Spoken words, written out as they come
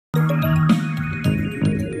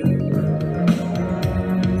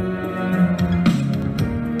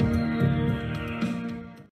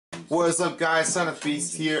What is up, guys? Son of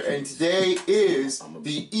Feast here, and today is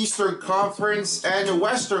the Eastern Conference and the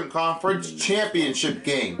Western Conference Championship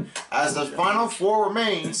game, as the Final Four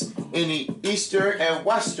remains in the Eastern and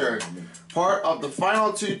Western part of the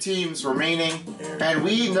final two teams remaining, and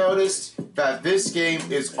we noticed that this game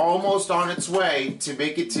is almost on its way to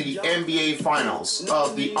make it to the NBA Finals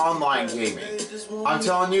of the online gaming. I'm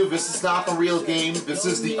telling you, this is not the real game, this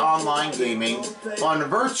is the online gaming on the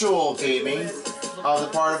virtual gaming of the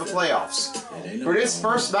part of the playoffs. For this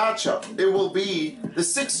first matchup, it will be the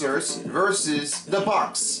Sixers versus the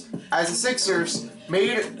Bucks. As the Sixers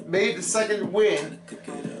made the second win,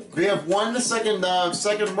 they have won the second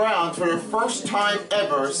round for the first time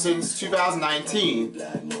ever since 2019.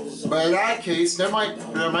 But in that case, there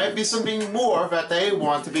might be something more that they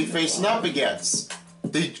want to be facing up against.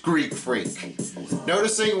 The Greek Freak.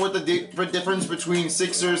 Noticing what the difference between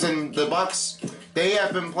Sixers and the Bucks, they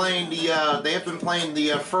have been playing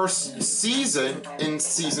the first season in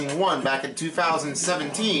season 1 back in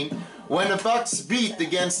 2017 when the Bucks beat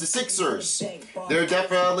against the Sixers. They're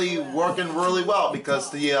definitely working really well because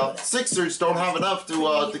the Sixers don't have enough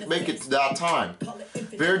to make it to that time.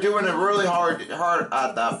 They're doing it really hard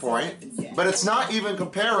at that point, but it's not even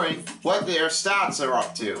comparing what their stats are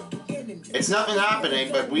up to. It's nothing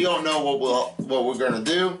happening, but we don't know what we're gonna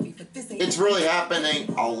do. It's really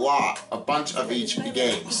happening a lot, a bunch of each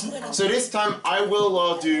games. So this time I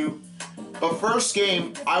will do the first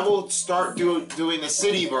game. I will start doing the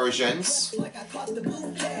city versions.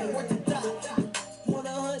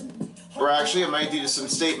 Or actually, I might do some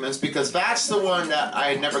statements because that's the one that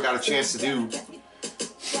I never got a chance to do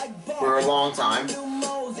for a long time.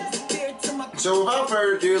 So without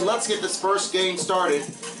further ado, let's get this first game started.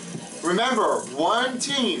 Remember, one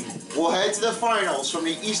team will head to the finals from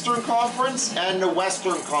the Eastern Conference and the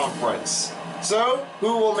Western Conference. So,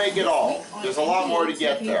 who will make it all? There's a lot more to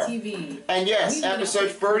get there. And yes,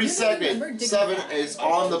 episode 37 is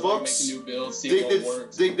on the books.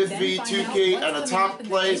 Dig the Feed 2K and the top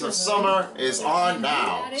plays of summer is on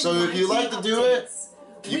now. So if you like to do it,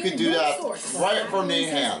 you can do that right from the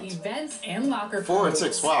hand. 4 and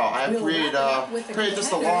 6. Wow, I have created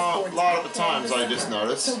just a lot of the times I just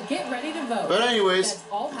noticed. So get ready to vote. But anyways,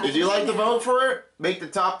 if you like to vote for it, make the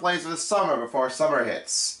top plays of the summer before summer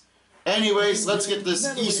hits. Anyways, let's get this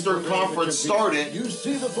Eastern Conference started.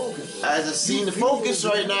 As it's seen the focus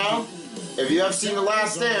right now, if you have seen The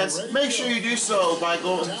Last Dance, make sure you do so by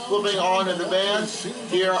flipping on to the band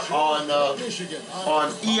here on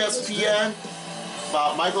ESPN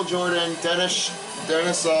about Michael Jordan, Dennis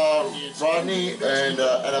Rodney, and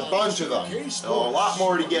a bunch of them. So a lot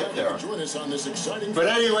more to get there. But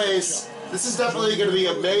anyways, this is definitely going to be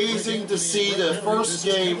amazing to see the first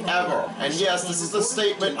game ever. And yes, this is a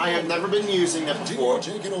statement I have never been using it before.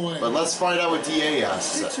 But let's find out what DA has to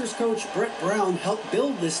say. Sixers coach Brett Brown helped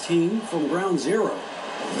build this team from ground zero.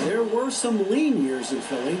 There were some lean years in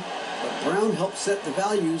Philly, but Brown helped set the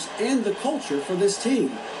values and the culture for this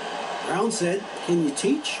team. Brown said, "Can you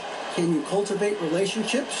teach? Can you cultivate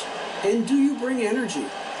relationships? And do you bring energy?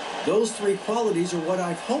 Those three qualities are what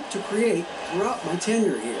I've hoped to create throughout my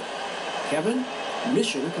tenure here." Kevin,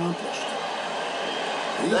 mission accomplished.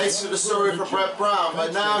 Thanks for the story for Brett Brown,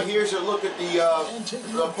 but now here's a look at the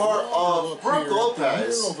part of Brook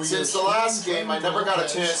Lopez. Since the last game, I never got a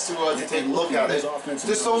chance to take a look at it.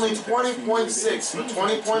 Just only 20.6 for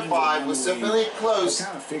 20.5 was definitely close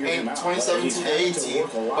in 2017-18,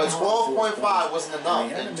 but 12.5 wasn't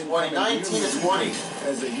enough in 2019-20.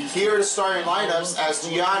 Here are the starting lineups as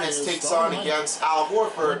Giannis takes on against Al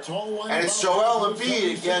Horford, and it's Joel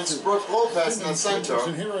Embiid against Brook Lopez in the center.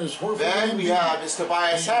 Then we have is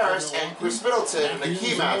Tobias Harris and Chris Middleton in the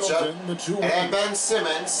key matchup, and then Ben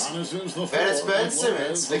Simmons. Then it's Ben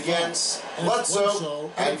Simmons against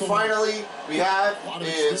Bledsoe, and finally we have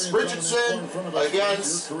is Richardson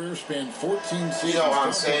against. You know what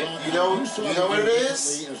I'm saying? You know what it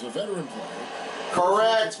is?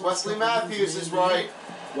 Correct. Wesley Matthews is right.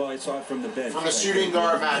 Well, I saw it from the bench. From the shooting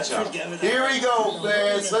guard matchup. Here we go,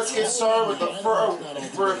 fans. Let's get started with the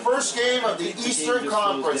first game of the Eastern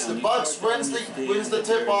Conference. The Bucks wins the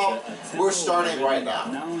tip-off. We're starting right now.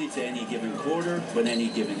 Not only to any given quarter, but any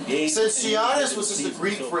given game. Since Giannis was just a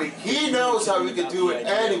Greek freak, he knows how he could do it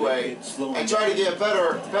anyway and try to get a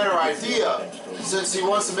better idea since he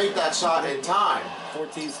wants to make that shot in time.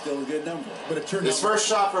 14 is still a good number. But it turned His first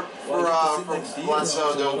shot for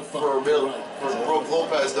Bledsoe, though, for Brook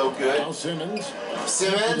Lopez, though, good.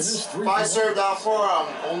 Simmons, 5 served out for him.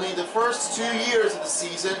 Only the first 2 years of the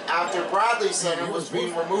season after Bradley Center was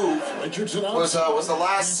being removed was the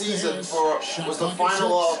last season was the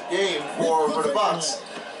final game for the Bucks.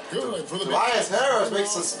 Good for the Tobias Harris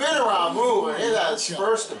makes a spin around move and hit that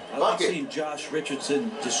first I like bucket. seeing Josh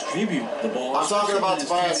Richardson distribute the ball. I'm talking about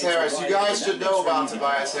Tobias Harris. You guys should know about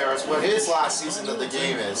Tobias. Tobias Harris, what his last season of the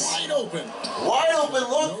game is. Wide open. Wide open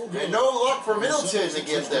look, and no luck for Middleton to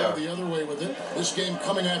get there. The other way with it. This game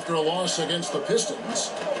coming after a loss against the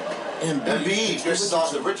Pistons. Embiid just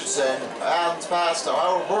off to Richardson. Adams pass to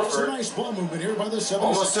Al It's a Horford. nice ball movement here by the 76ers.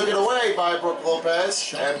 Almost took it away by Brook Lopez.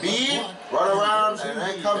 Embiid, run around, and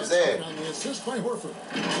then comes in. On the assist by Horford.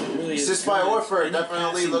 Really is Assist by good. Horford, Any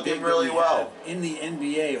definitely passing looking big really that we well. have in the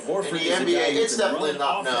NBA, Horford In the is a guy NBA, who it's can definitely run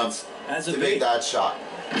not offense enough as a to big. make that shot.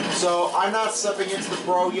 So I'm not stepping into the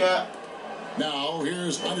pro yet. Now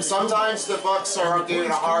here's Sometimes the Bucks are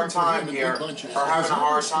giving a hard time here, or having a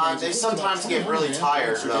hard time. They sometimes get really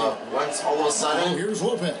tired though. Once all of a Oh, sudden, here's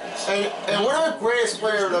Lopez. and one of the greatest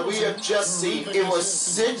players that we have just seen, it was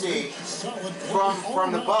Sidney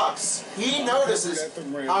from the Bucks. He notices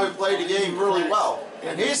how he played the game really well,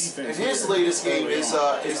 and his latest game is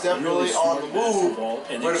definitely on the move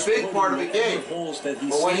for the big part of the game.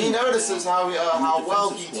 But when he notices how well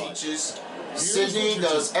he teaches, Sidney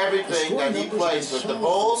does everything that he plays with the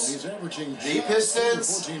Bulls, the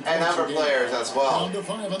Pistons, and other players as well.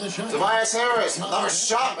 Tobias Harris, another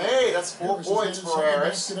shot made. That's 4 points for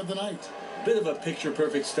Harris. Bit of a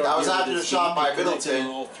picture-perfect start. That was here after with the this shot game. by Connecting Middleton.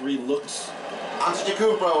 on all three looks.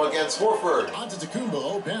 Antetokounmpo against Horford.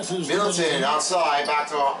 Antetokounmpo passes Middleton outside, back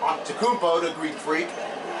to Antetokounmpo, the Greek freak.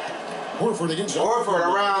 Horford against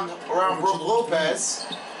Horford around Brook Lopez.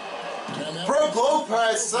 Brook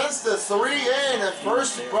Lopez sends the three in, the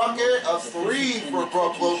first bucket of 3 for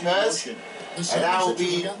Brook Lopez. And that will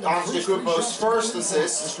be Antetokounmpo's first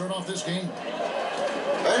assist. To start off this game.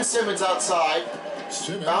 Ben Simmons outside,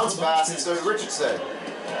 bounce pass instead of Richardson.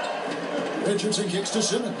 Richardson kicks to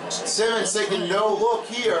Simmons. Simmons taking no look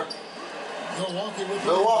here.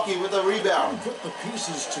 Milwaukee with the rebound. Put the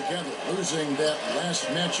pieces together, losing that last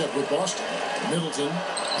matchup with Boston. Middleton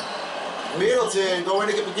going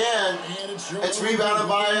to get again. And It's rebounded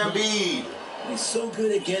by Embiid. He's so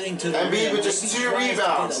good at getting to the Embiid rim. with just He 2 tries to get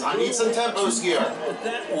rebounds. a I need some little tempos too here. tough with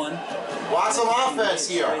that one. Want some offense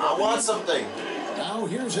here. I want something. now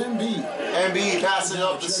here's Embiid. Embiid passing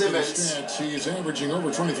up to Checking his Simmons. stats, he's averaging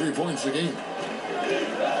over 23 points a game.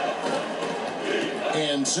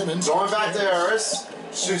 And Simmons Going back to Harris.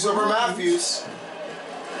 Shoots over Matthews.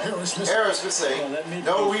 Harris missed. Harris Well, that missing. midfield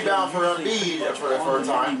No rebound for usually pretty Embiid much for the on first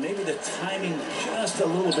the money. time. Maybe the timing just a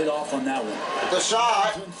little bit off on that one. The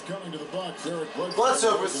shot. Coming to the Bucks, Eric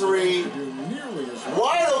Bledsoe for 3. Nearly as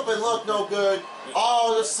Wide open look, no good.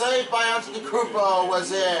 Oh, the save by Antetokounmpo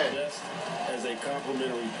was in. As a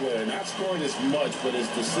complimentary player, not scoring as much, but his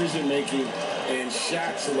decision making and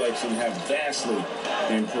shot selection have vastly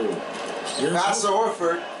improved. Pass to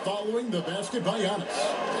Horford. following the basket by Giannis.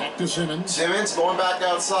 Back to Simmons. Simmons going back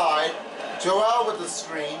outside. Joel with the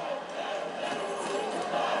screen.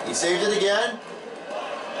 He saved it again.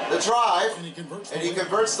 The drive. And he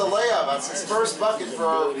converts the layup. That's his first bucket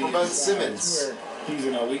for Ben Simmons. He's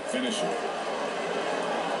an elite finisher.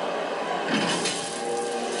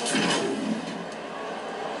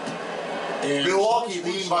 And Milwaukee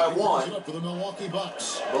leading by 1. For the Milwaukee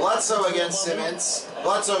Bucks. Bledsoe against Simmons.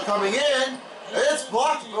 Bledsoe coming in. It's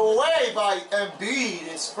blocked away by Embiid.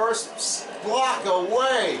 His first block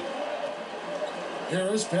away.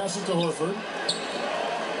 Harris passes to Horford.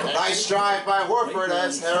 Nice drive by Horford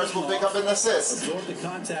as Harris will pick up an assist. Absorb the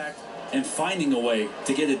contact and finding a way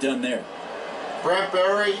to get it done there. Brent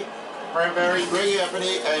Berry, Greg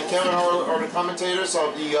Anthony, and Kevin are the commentators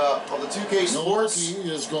of the 2K Sports.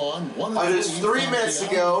 Milwaukee is gone. Just 3 minutes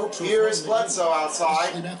to go. Here is Bledsoe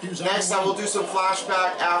outside. Next time we'll do some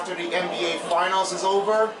flashback after the NBA Finals is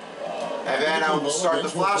over. And then I will start the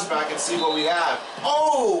flashback and see what we have.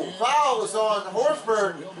 Oh, foul is on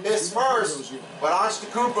Horford, his first. But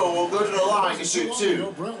Antetokounmpo will go to the line to shoot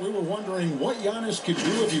 2. Brent, we were wondering what Giannis could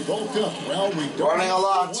do if he bulked up. Well, we don't. Running a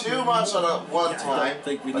lot too much on one time.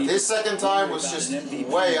 But this second time was just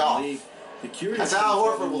way off. As Al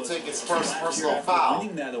Horford will take his first personal foul.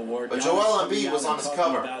 But Joel Embiid was on his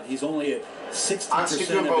cover. He's only at 60%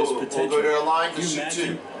 Antetokounmpo of his will potential. go to the line to Can you shoot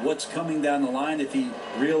imagine 2. what's coming down the line if he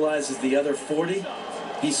realizes the other 40?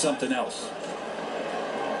 He's something else.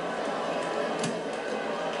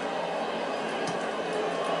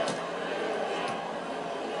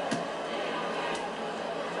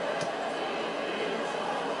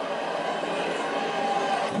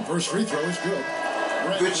 First free throw is good.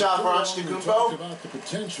 Good shot for We Antetokounmpo. talked about the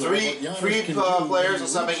potential of Three what Giannis can do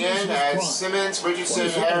players are when he subbing in reaches as his Simmons, Richardson,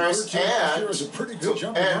 27, Harris, 13 last year is a pretty good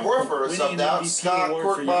jump and in Horford are Winning subbed an out. MVP Scott, award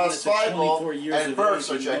for Korkmaz, Giannis at 24 Feibel, years and of Burks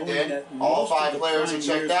age, are checked knowing in. that All most of 5 the players are prime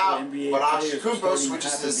checked years out, for NBA but players are Antetokounmpo starting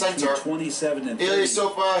switches to happen the between center. 27 and 30.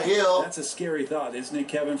 Ilyasova, Hill. That's a scary thought, isn't it,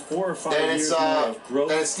 Kevin? 4 or 5 Then years it's, now of growth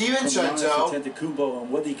then it's from DiVincenzo. Giannis Antetokounmpo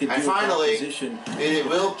and what he can do And in that finally, position. it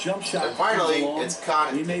will. Jump shot And finally, comes along, it's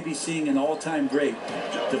Connaughton. we may be seeing an all-time great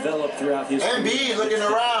develop throughout his career. Embiid looking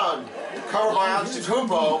around. Covered by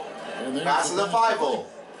Antetokounmpo. And there's Passes the to Feibel.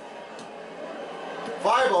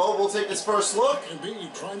 Feibel will take his first look.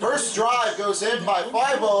 Embiid trying to First drive goes in by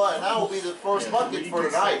Feibel, and that will be the first bucket for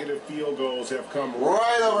tonight. Consecutive field goals have come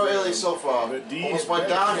Right over Ilyasova. The D Almost is went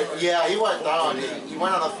better. down. Yeah, he went down. He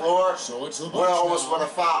went on the floor. So it's the Well, Bucks almost now. went a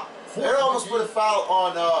foul. It almost put a foul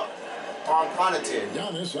on Connaughton.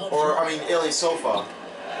 Giannis out Or, front. I mean, Ilyasova.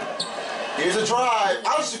 Here's a drive.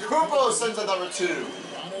 Antetokounmpo sends a number 2.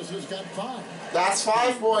 Giannis has got 5. That's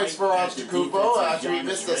 5 points for Antetokounmpo after he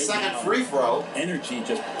missed the second free throw. Energy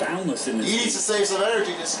just boundless in this He needs to save some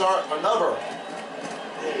energy to start another.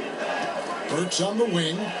 Burks on the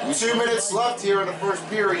wing. 2 minutes left here in the first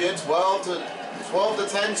period. 12 to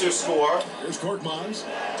 10 to score. Here's Korkmaz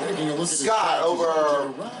taking a look at his Scott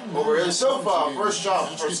stats. over Ilyasova. First shot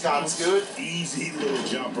for Basket Scott is good. Easy little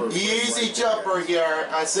jumper. Easy Right jumper here.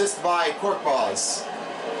 Assist by Korkmaz.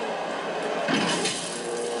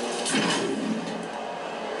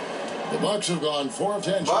 The Bucks have gone 4 of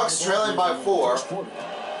 10. Bucks trailing by 4. First quarter.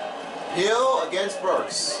 Hill against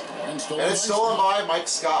Burks. And And it's stolen by Mike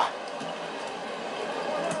Scott.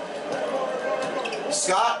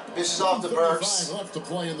 Scott dishes off to 35 Burks. left to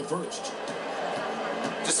play in the first.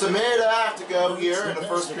 Just a minute and a half to go here in the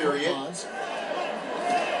first period.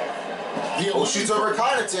 Oh, shoots over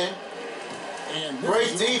Connaughton.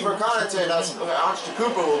 Great D for Connaughton. That's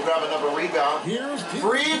Antetokounmpo will grab another rebound. Here's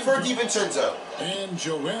Free for DiVincenzo. And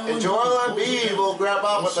Joel Embiid will grab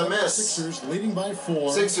up with a miss. Sixers leading by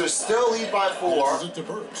 4. Sixers still lead by 4. Passes it to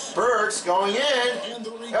Burks. Burks going in. And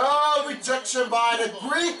the rebound. Oh, rejection by the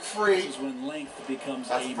Greek freak. This is when length becomes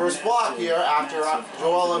That's a the first block massive, here after massive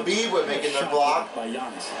Joel positive Embiid would make it the shot block. by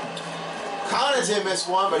Giannis. Connaughton missed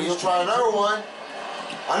one, but he'll try another one.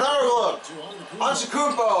 Another look.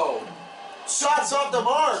 Antetokounmpo. Shots off the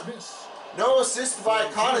mark. Miss. No assist by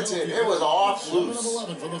Connaughton. It was off 7 of loose.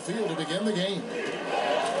 11 from the field to begin the game.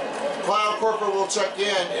 Kyle Korver will check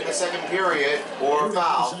in the second period, or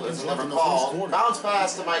foul. There's another call. Bounce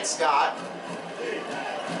pass to Mike Scott.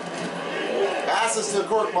 Passes to 6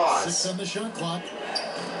 Korkmaz. on the shot clock.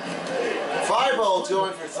 Feibel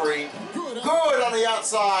going for 3. Good on the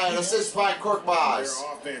outside. Assist by Korkmaz.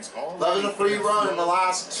 Their offense 11 to free run in the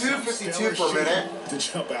last 2:52 per minute. to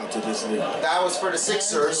jump out to this league. That was for the They're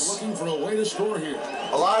Sixers. looking for a way to score here.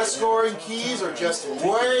 A lot of scoring keys are just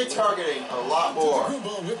way targeting a lot more.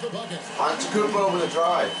 Kubo with the bucket. Antetokounmpo with a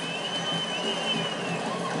drive.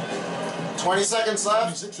 20 seconds The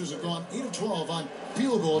left. Sixers have gone 8 of 12 on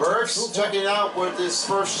field goal Burks attempts so far. checking out with his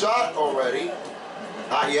first shot already.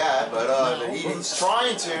 Not yet, but he's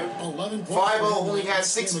trying to. 11 points. Feibel only has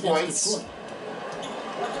 6 points.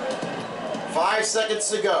 5 seconds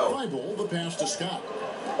to go. Feibel, the pass to Scott.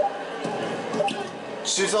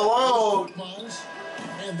 Shoots alone. Korkmaz,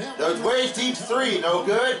 and that The one- way deep 3, no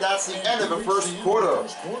good. That's the end of the first quarter.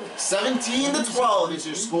 17 to 12 is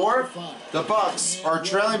your score. The Bucks are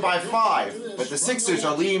trailing by 5, but the Sixers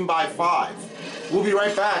are leading by 5. We'll be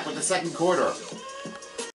right back with the second quarter.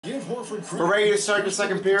 Give Horford credit. We're ready to start the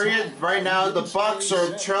second period. Right now, the Bucks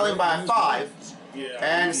are trailing by 5,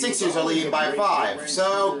 and the Sixers are leading by 5.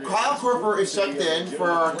 So Kyle Korver is checked in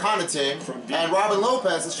for Connaughton, and Robin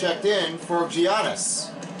Lopez is checked in for Giannis.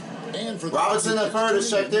 And for the Robinson the third is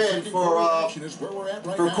checked in for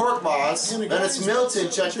Korkmaz, and it's Milton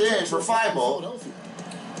checked in for Feibel.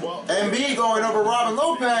 Embiid going over Robin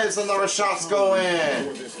Lopez, another shot's going.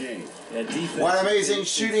 What amazing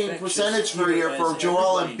shooting percentage for here for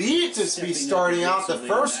Joel Embiid to be starting out the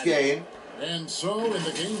first game. And so in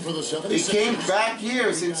the game for the He 76ers. came back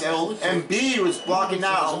here since Embiid was blocking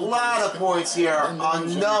out a lot of points here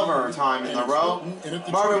another time in a row.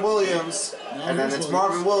 Marvin Williams, and then it's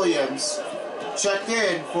Marvin Williams checked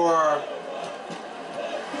in for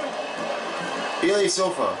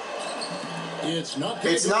Ilyasova. It's not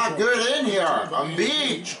good in here.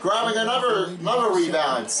 Embiid grabbing another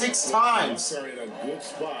rebound 6 times. Are in a good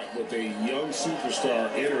spot with a young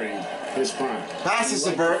superstar entering his prime. Passes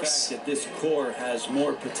to Burks. That this core has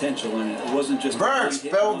more potential in it. It wasn't just Burks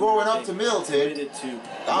fell going up to Middleton.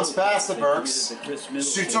 Bounce pass to Burks.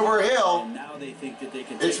 Shoots over Hill. And now they think that they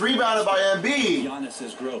can It's rebounded by Embiid.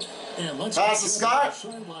 Giannis's growth. Pass to Scott.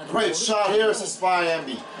 Great shot here. Assist by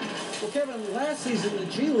Embiid. Well, Kevin, last season the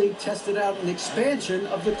G League tested out an expansion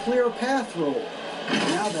of the clear path rule.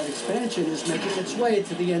 Now that expansion is making its way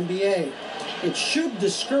to the NBA. It should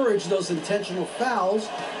discourage those intentional fouls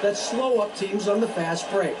that slow up teams on the fast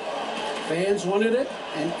break. Fans wanted it,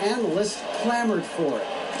 and analysts clamored for it.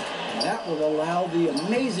 And that will allow the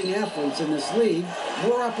amazing athletes in this league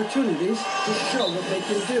more opportunities to show what they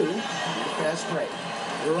can do in the fast break.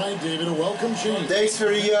 You're right, David. A welcome change. Thanks for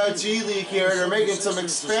the G League here. They're making some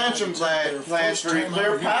expansion plans for the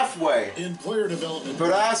clear pathway. In player development.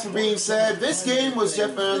 But as for being said, this game was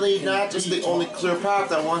definitely not just the only clear path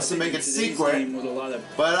that wants to make it secret.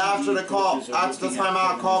 But after the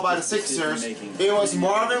timeout call by the Sixers, it was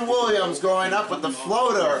Marvin Williams going up with the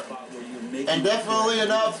floater. And definitely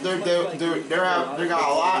enough, they got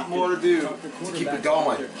a lot more to do to keep it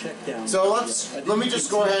going. So let me just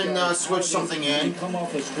go ahead and switch something in.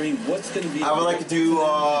 I would like to do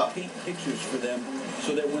pictures for them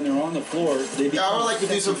so that when they're on the floor, I would like to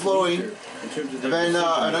do some flowing. And then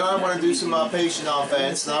I want to do some patient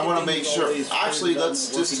offense, and I want to make sure. Actually, let's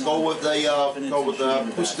just go with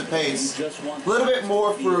the push the pace, a little bit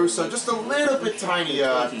more through. So just a little bit tiny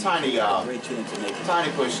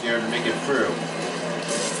push there to make it through.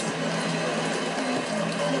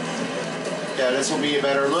 Yeah, this will be a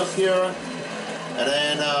better look here. And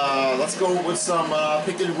then let's go with some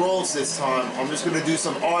pick and rolls this time. I'm just going to do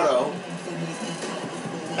some auto,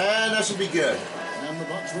 and that should be good.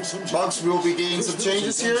 Bucks will be getting some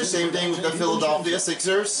changes here. Same thing with the Philadelphia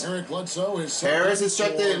Sixers. Harris is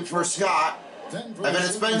checked in for Scott. And then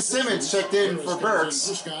it's Ben Simmons checked in for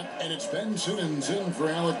Burks. And it's Ben Simmons in for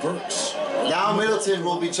Alec Burks. Now Middleton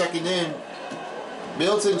will be checking in.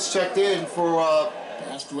 Middleton's checked in for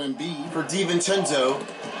Pass to Embiid. for DiVincenzo.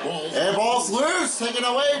 And ball's loose, taken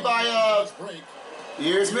away by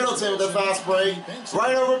here's Middleton with the fast break.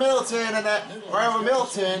 Right over Middleton, and that right over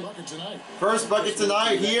Middleton. First bucket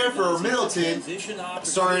tonight here for Middleton.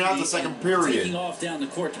 Starting out the second period. Taking off down the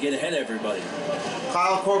court to get ahead of everybody.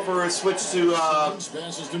 Kyle Korver has switched to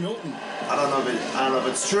Passes to Milton. I don't know if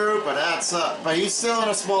it's true, but but he's still in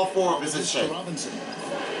a small forward position. Robinson.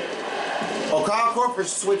 Oh, Kyle Korver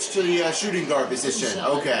switched to the shooting guard position.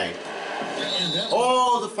 Okay.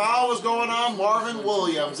 Oh, the foul was going on. Marvin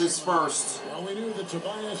Williams is first. Well,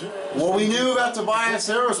 we knew that Tobias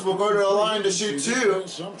Harris will go to the line to shoot 2.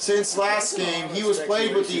 Since last game, he was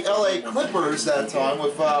played with the LA Clippers that time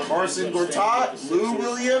with Marcin Gortat, Lou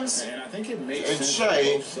Williams, and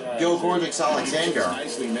Shea Gilgeous-Alexander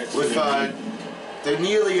with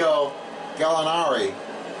Danilo Gallinari.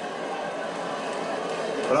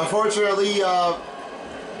 But unfortunately,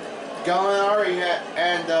 Gallinari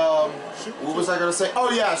and what was I going to say?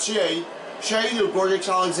 Oh yeah, Shea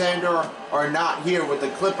Gilgeous-Alexander are not here with the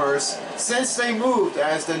Clippers since they moved,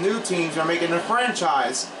 as the new teams are making a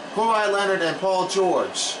franchise. Kawhi Leonard and Paul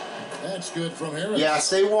George. That's good from Harris. Yes,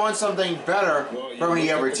 they want something better from the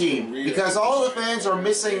other team because all the fans are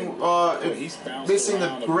missing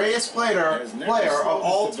the greatest player of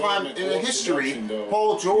all time in history,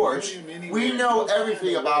 Paul George. We know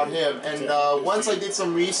everything about him, and once I did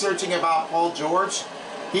some researching about Paul George,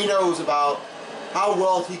 he knows about how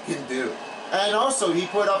well he can do. And also, he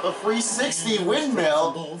put up a 360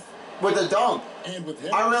 windmill with a dunk. I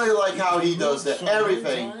really like how he does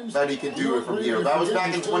everything that he can do from here. That was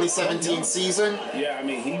back in 2017 season. Yeah, I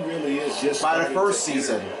mean, he really is just by the first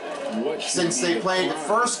season. Since they played the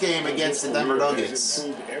first game against the Denver Nuggets.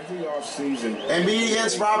 Embiid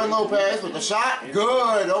against Robin Lopez with the shot.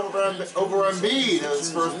 Good over Embiid. His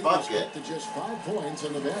first bucket.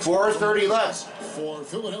 4:30 left.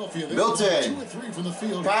 Milton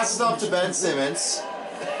passes up to Ben Simmons.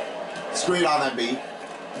 Screen on Embiid.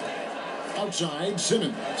 Outside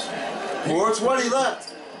Simmons. 4:20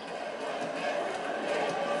 left.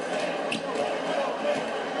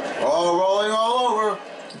 Oh, rolling all over.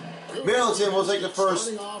 Middleton will take the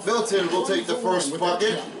first. Middleton will take the first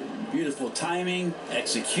bucket. Beautiful timing,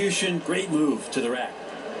 execution, great move to the rack.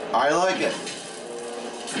 I like it.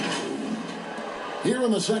 Here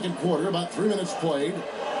in the second quarter, about 3 minutes played.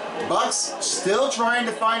 Bucks still trying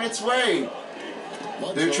to find its way.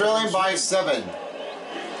 They're trailing by 7.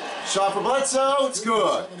 Shot for Bledsoe, it's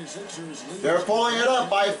good. They're pulling it up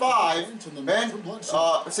by 5.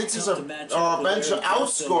 Sixers are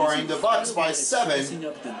outscoring the Bucks by 7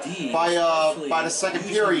 by the second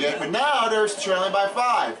period, but now they're trailing by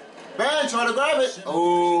 5. Ben trying to grab it.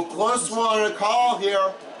 Oh, close one to call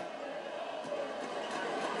here.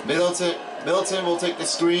 Middleton will take the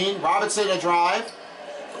screen. Robinson a drive.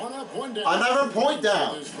 Another point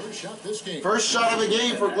down. First shot of the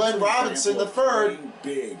game for Glenn Robinson, the third.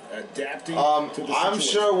 I'm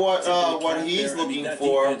sure what he's looking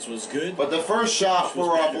for. But the first shot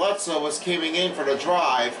for Bledsoe was coming in for the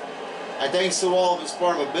drive. And thanks to all of his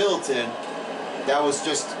part of Middleton, that was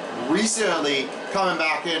just recently coming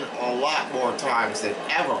back in a lot more times than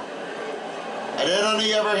ever. And then on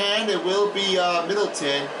the other hand, it will be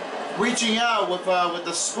Middleton reaching out with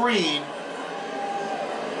the screen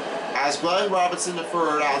as Glenn Robinson the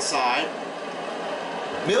third outside.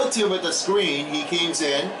 Middleton with the screen, he comes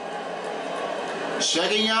in,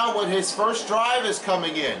 checking out when his first drive is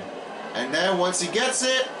coming in. And then once he gets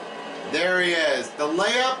it, there he is. The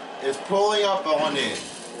layup is pulling up on in.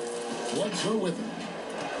 Bledsoe with him.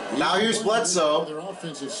 Now here's Bledsoe.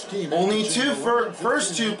 Only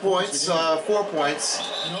first 2 points, 4 points.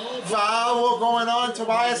 Foul going on.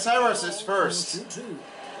 Tobias Harris is first.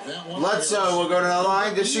 Bledsoe will go to the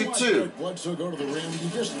line to shoot 2. Bledsoe go to the rim. You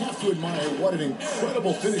just have to admire what an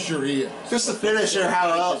incredible finisher he is. Just a finisher,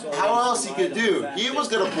 how else he could do. He was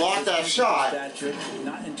going to block that shot, but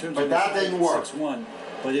that didn't work.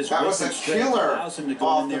 That was a killer off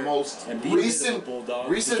the most recent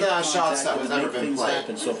shots that was ever been played.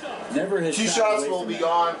 2 shots will be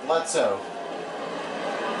on Bledsoe.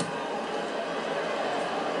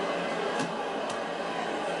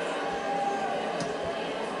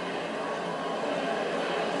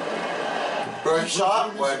 First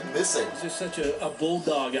shot went missing. He's just such a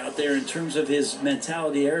bulldog out there in terms of his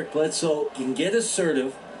mentality. Eric Bledsoe can get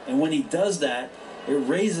assertive, and when he does that, it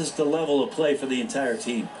raises the level of play for the entire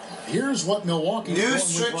team. Here's what Milwaukee. New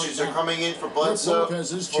switches are coming in for Bledsoe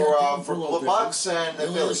for the Bucks and the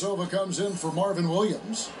Phillies. Ilyasova comes in for Marvin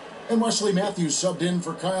Williams, and Wesley Matthews subbed in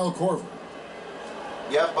for Kyle Korver.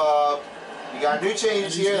 Yep, you got a new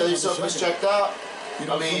change here. Ilyasova's checked out.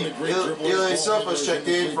 Ilyasova's checked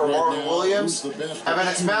in for Marvin Williams. And then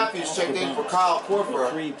it's Matthews checked in for Kyle Korver.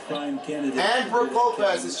 And Brook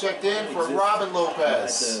Lopez is checked in for Robin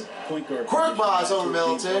Lopez. Korkmaz over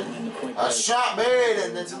Middleton. A shot made,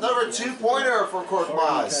 and it's another 2-pointer for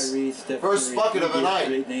Korkmaz. First bucket of the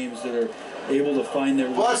night. Able to find their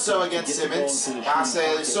Bledsoe against Simmons. Pass to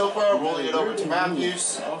Ilyasova, rolling it over to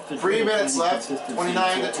Matthews. 3 minutes left,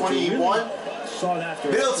 29 to 21.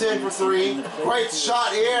 Middleton for 3. Great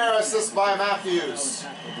shot here, assist by Matthews.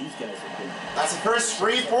 That's the first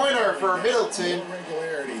 3-pointer for Middleton. A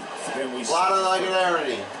lot of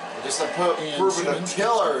regularity. Just proving the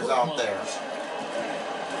killers out there.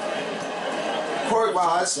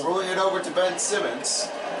 Korkmaz rolling it over to Ben Simmons.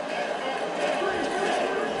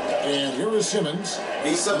 And here is Simmons.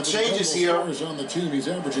 Needs some changes here. On the team. He's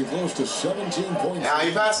averaging close to 17 points. Now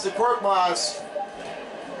he passed to Korkmaz.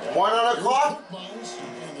 1 on the clock.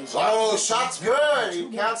 Oh, shot's good. He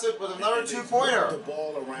counts it with another 2-pointer. The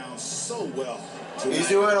ball around so well. He's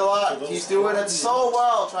doing a lot. He's doing it so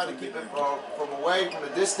well, trying to keep it from away from the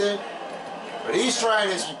distance. But he's trying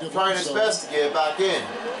his best to get it back in.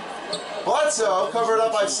 Bledsoe covered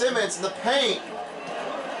up by Simmons in the paint.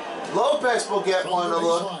 Lopez will get one to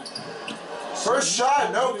look. First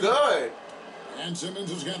shot, no good. And Simmons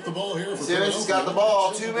has got the ball here. Simmons has got the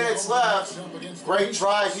ball. 2 minutes left. Great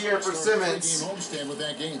drive here for Simmons.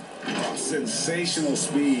 Sensational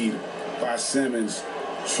speed by Simmons.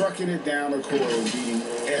 Trucking it down the court and beating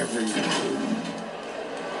everyone.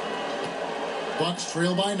 Bucks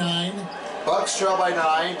trail by 9. Bucks trail by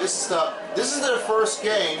 9. This is their first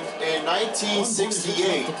game in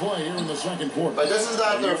 1968. But this is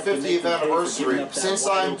not their 50th anniversary. Since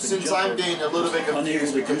I'm getting a little bit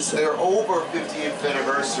confused because they're over 50th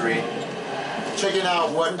anniversary. Checking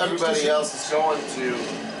out what everybody else is going to.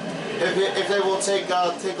 If they will take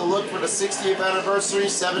a look for the 60th anniversary,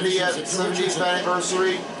 70th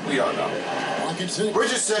anniversary, we don't know.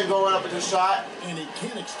 Richardson going up with a shot. He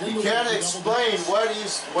can't explain what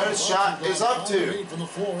his shot is up to.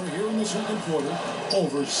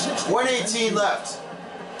 1:18 left.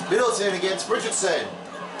 Middleton against Richardson.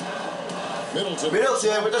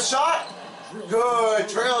 Middleton with the shot. Good.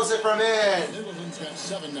 Trails it from in.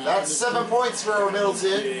 That's 7 points for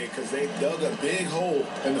Middleton. Because they dug a big hole.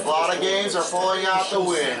 A lot of games are falling out the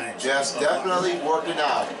win. Just definitely working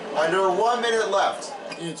out. Under 1 minute left.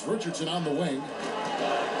 It's Richardson on the wing.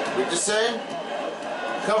 Richardson,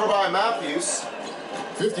 covered by Matthews.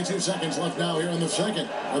 52 seconds left now here in the second.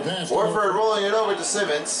 The pass. Horford rolling it over to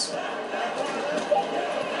Simmons.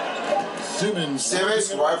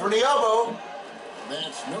 Simmons right from the elbow.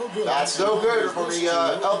 That's no good. That's no good from the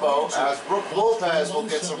elbow, as Brook Lopez will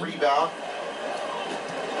get some rebound.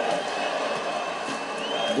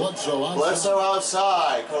 Bledsoe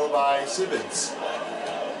outside, called by Simmons.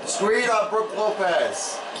 Screen on Brook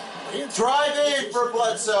Lopez. Drive in for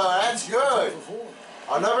Bledsoe. That's good.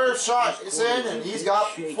 Another shot is in, and he's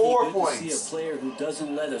got 4 points. See a player who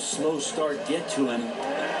doesn't let a slow start get to him.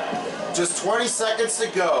 Just 20 seconds to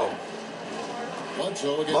go.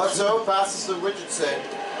 Bledsoe passes to Richardson.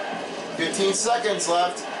 15 seconds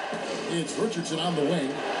left. It's Richardson on the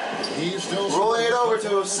wing. He's still rolling it over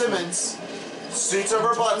to Simmons. Shoots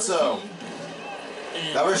over Bledsoe.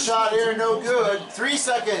 Another shot here, no good. 3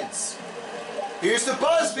 seconds. Here's the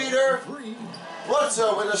buzz beater.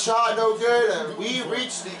 Bledsoe with a shot, no good, and we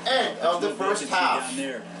reach the end of the first half.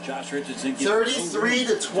 33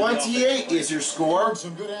 to 28 is your score.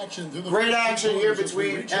 Great action here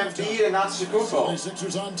between Embiid and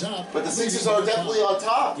Antetokounmpo. But the Sixers are definitely on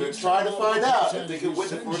top. They're trying to find out if they can win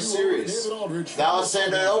the first series. Now let's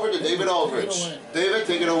send it over to David Aldridge. David,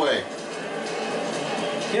 take it away.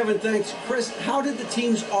 Kevin, thanks. Chris, how did the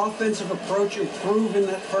team's offensive approach improve in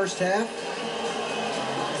that first half?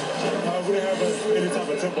 We didn't have any type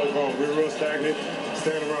of tempo going. We were real stagnant,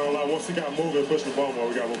 standing around a lot. Once we got moving, pushed the ball more,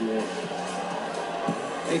 we got what we wanted.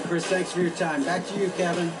 Hey, Chris, thanks for your time. Back to you,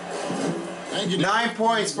 Kevin. 9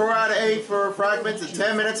 points, 4 out of 8 for Fragments, and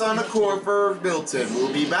 10 minutes on the court for Middleton.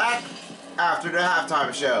 We'll be back after the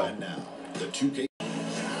halftime show. And now, the 2K.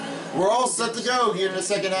 We're all set to go here in the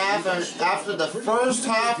second half, and after the first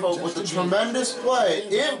half with the tremendous play,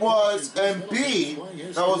 it was Embiid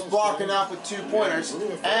that was blocking out with 2 pointers,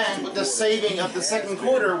 and with the saving of the second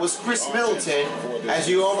quarter was Chris Middleton. As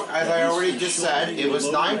I already just said, it was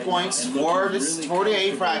 9 points,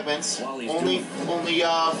 48 Fragments, only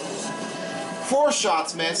 4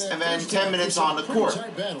 shots missed, and then 10 minutes on the court.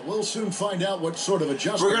 We'll soon find out what sort of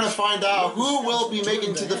adjustments. We're going to find out who will be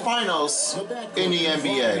making to the finals in the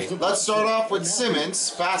NBA. Let's start off with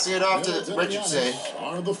Simmons, passing it off to Richardson.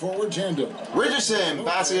 Are the forward tandem. Richardson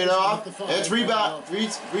passing it off. It's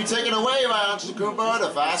retaken away by Antetokounmpo.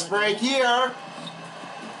 The fast break here.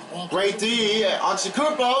 Great D.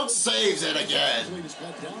 Antetokounmpo saves it again.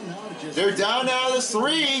 They're down now to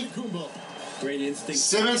 3. Great instinct.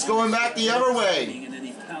 Simmons going back the other way. And then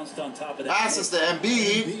he pounced on top of that. Passes to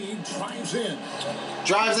Embiid.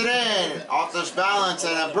 Drives it in. Off this balance,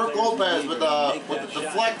 and then Brook Lopez with the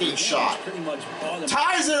deflecting shot.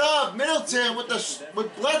 Ties it up. Middleton with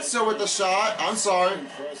Bledsoe with the shot. I'm sorry.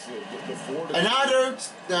 And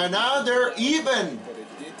now they're even. But it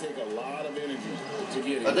did take a lot of energy to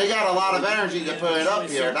get it. But they got a lot of energy to put it up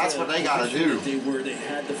here. That's what they got to do. They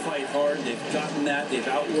had to fight hard. They've gotten that. They've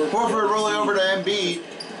outworked. Horford rolling over to Embiid.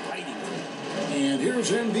 And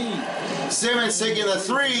here's Embiid. Simmons taking a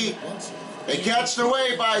 3. They catched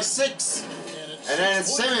away by 6. And then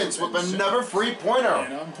it's Simmons with another 3-pointer.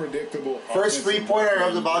 An unpredictable. First 3-pointer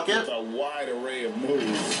of the bucket. A wide array of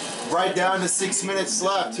moves. Right down to 6 minutes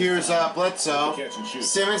left. Here's Bledsoe.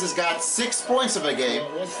 Simmons has got 6 points of a game.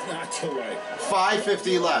 What's not to like?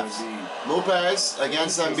 5:50 left. Lopez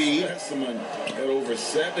against Embiid. At over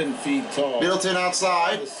 7 feet tall. Middleton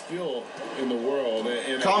outside. The skill in the world.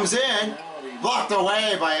 And Comes in. Blocked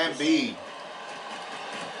away by Embiid.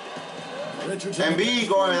 Embiid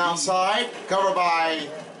going outside. Covered by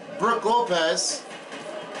Brook Lopez.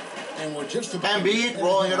 Embiid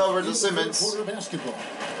rolling it over to Simmons.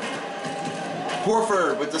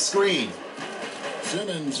 Horford with the screen.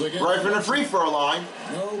 Right from the free throw line.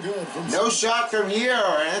 No shot from here,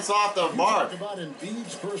 and it's off the mark. About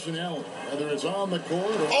Embiid's personality, whether it's on the court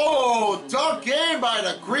or oh, dunk game by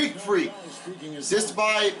the Greek Freak. Assist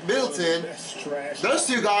by Middleton. Those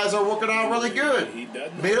two guys are working out really good.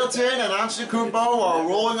 Middleton and Antetokounmpo are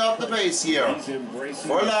rolling up the pace here.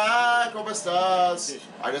 Hola, ¿cómo estás?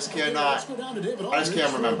 I just can't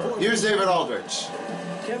remember. Here's David Aldridge.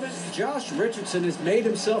 Kevin, Josh Richardson has made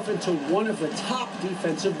himself into one of the top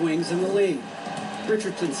defensive wings in the league.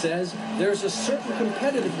 Richardson says there's a certain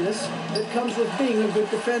competitiveness that comes with being a good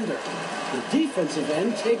defender. The defensive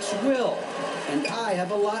end takes will, and I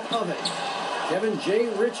have a lot of it. Kevin J.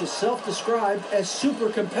 Rich is self-described as super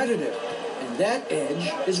competitive, and that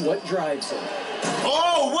edge is what drives him.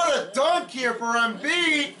 Oh, what a dunk here for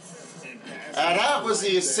Embiid! And that was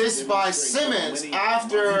the assist by Simmons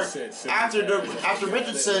after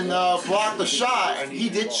Richardson blocked the shot, and he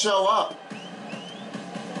did show up.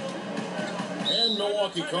 And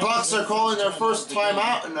Milwaukee Bucks are calling their first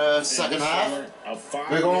timeout in the second half.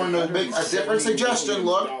 We're going to make a different suggestion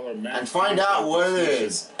look and find out what it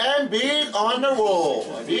is. Embiid on the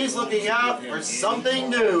roll. He's looking out for something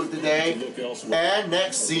new today and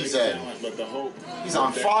next season. He's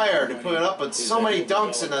on fire to put it up with so many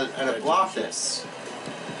dunks and a block this.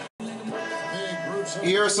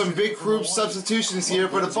 Here are some big group substitutions here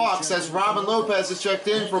for the Bucks as Robin Lopez has checked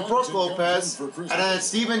in for Brook Lopez, and then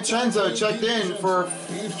DiVincenzo checked in for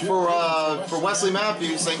Wesley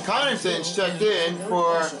Matthews, and Connaughton's checked in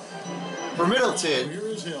for Middleton,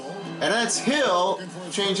 and then it's Hill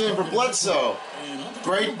change in for Bledsoe.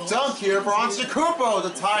 Great dunk here for Antetokounmpo to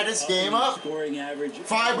tie this game up.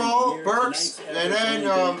 5-ball, Burks, and then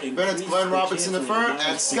Glenn Robinson III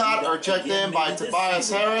and Scott are checked in by Tobias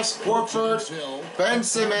Harris, Horford, Ben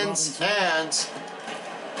Simmons, and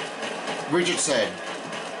Richardson.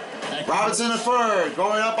 Robinson III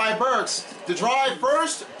going up by Burks. To drive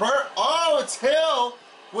first, oh, it's Hill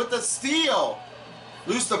with the steal.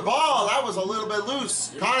 Loose the ball, that was a little bit loose.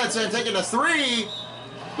 Connaughton taking a three.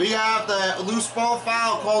 We have the loose ball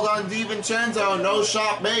foul called on DiVincenzo. No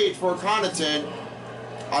shot made for Connaughton.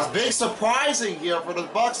 A big surprising here for the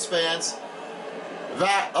Bucks fans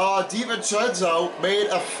that DiVincenzo made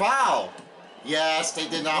a foul. Yes, they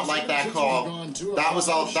did not like that call. That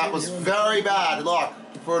was very bad luck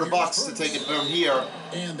for the Bucks to take it from here.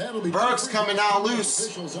 Burks coming out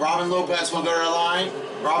loose. Robin Lopez will go to the line.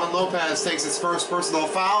 Robin Lopez takes his first personal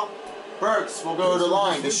foul. Burks will go to the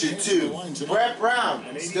line to shoot two. Brett Brown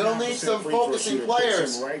still needs some focusing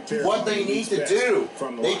players. What they need to do.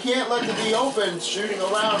 They can't let it be open shooting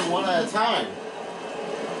around one at a time.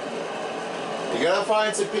 You gotta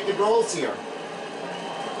find some pick and rolls here.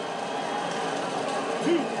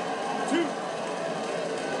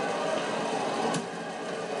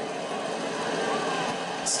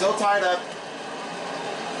 Still tied up.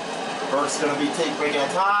 Burks gonna be breaking a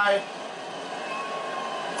tie.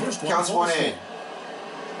 Counts one in.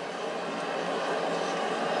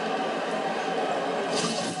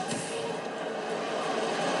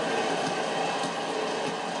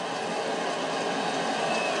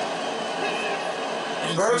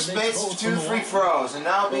 Burks makes 2 free throws, and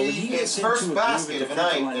now be his first basket of the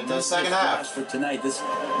night in the second half. For tonight, this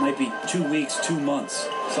might be 2 weeks, 2 months,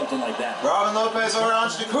 something like that. Robin Lopez over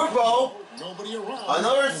Antetokounmpo.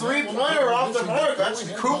 Another three-pointer off the mark.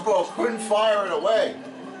 Antetokounmpo couldn't fire it away.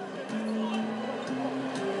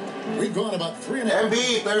 We've gone about 3.5.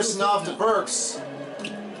 Embiid bursting off to Burks.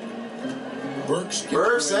 Burks,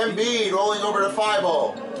 Embiid rolling over to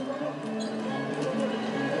 5-0.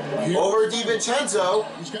 Over DiVincenzo.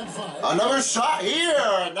 He's got 5. Another shot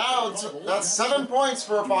here. Now that's 7 points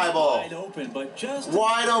for a 5-0. Wide open, but just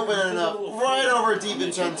wide open enough. Right over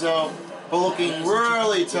DiVincenzo. But looking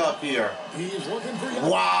really tough here. He's looking for you.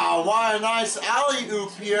 Wow, what a nice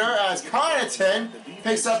alley-oop here as Connaughton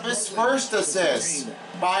picks up his first assist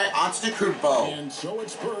by Antetokounmpo. And so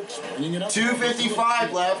it's Burks bringing it up.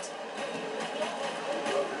 2:55 left.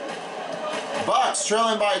 Bucks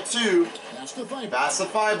trailing by 2. That's the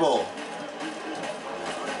 5-0.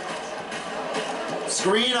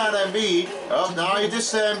 Screen on Embiid. Oh, now he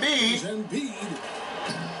dished to Embiid.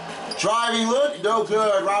 Driving look, no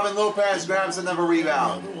good. Robin Lopez grabs another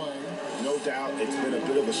rebound. No doubt, it's been a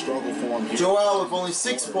bit of a struggle for him here. Joel with only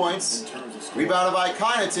 6 points. Rebounded by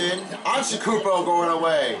Connaughton. Antetokounmpo going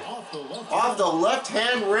away. Off the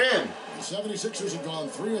left-hand rim. The 76ers have gone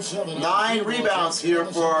 3 of 7. 9 rebounds here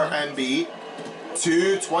for Embiid.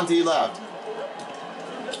 2:20 left.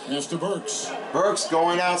 Yes, to Burks. Burks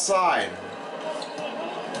going outside.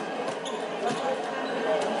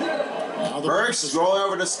 Burks rolling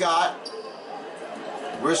over to Scott.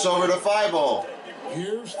 Wish over to 5-0.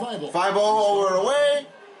 Here's 5-0. 5-0 over the way.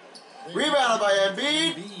 Rebounded by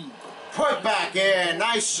Embiid. Put back in.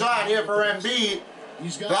 Nice shot here for Embiid.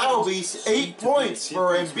 That will be 8 points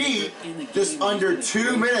for Embiid. Just under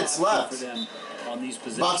 2 minutes left.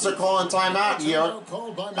 Bucks are calling timeout here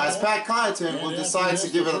as Pat Connaughton will decide to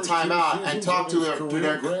give it a timeout and talk to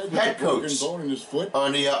their head coach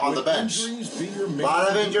on the bench. A lot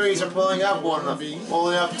of injuries are pulling up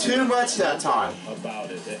too much that time.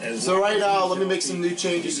 So right now, let me make some new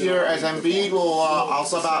changes here as Embiid will, I'll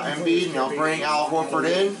sub out Embiid and I'll bring Al Horford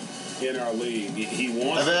in. Our league.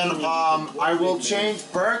 And then I will change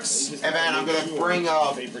Burks, and then I'm gonna bring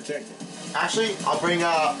actually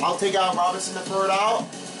I'll take out Robinson III out,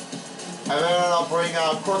 and then I'll bring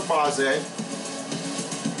Korkmaz in,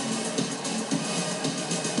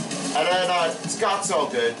 and then Scott's all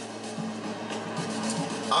good.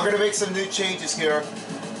 I'm gonna make some new changes here.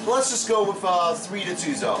 So let's just go with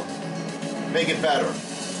 3-2 zone. Make it better.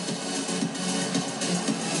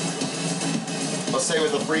 stay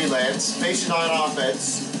with the freelance. Patient on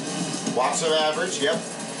offense. Watch their average, yep.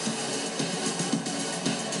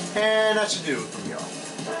 And that should do it from here.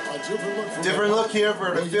 Different look here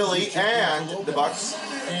for the Philly and the Bucks.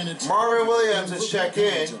 Marvin Williams has checked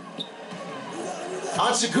in.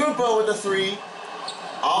 Antetokounmpo with the 3.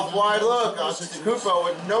 Off wide look. Antetokounmpo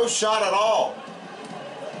with no shot at all.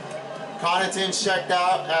 Connaughton's checked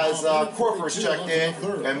out as Korver's checked in.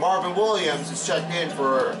 And Marvin Williams is checked in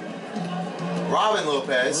for Robin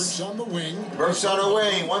Lopez. Burks on the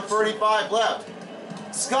wing. 1:35 left.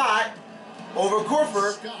 Scott over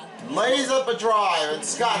Korver. Lays up a drive, and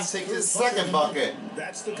Scott takes his second bucket.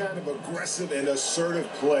 That's the kind of aggressive and assertive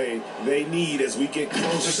play they need as we get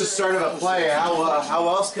closer. Just assertive a play. How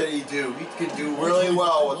else could he do? He could do really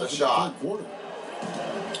well with the shot.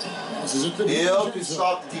 Hill can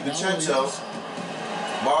stop DiVincenzo.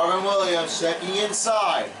 Marvin Williams checking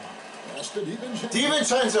inside.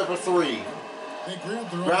 DiVincenzo for 3.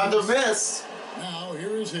 Rounder miss. Now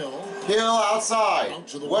here is Hill. Hill outside.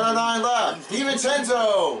 1:09 left.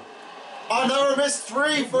 DiVincenzo. Another missed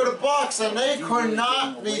 3 for the Bucks, and they could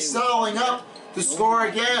not be settling up to score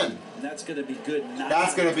again. And that's going to be good.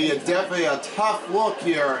 That's going to be definitely a tough look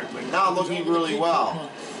here, but not looking really well.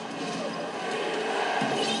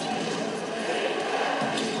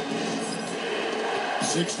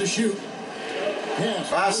 Six to shoot.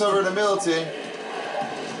 Pass over to Middleton.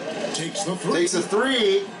 Takes the 3. Takes a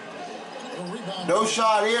 3. No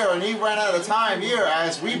shot here, and he ran out of time here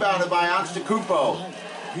as rebounded by Antetokounmpo.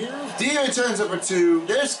 DiVincenzo for 2.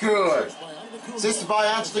 This good. Assisted by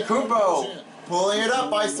Antetokounmpo. Pulling it up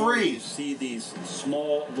by 3. See these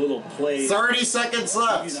small little plays. 30 seconds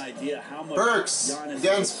left. Burks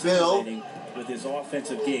against Phil. With his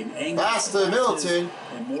offensive game. Pass to Middleton.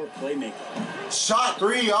 And more playmaking. Shot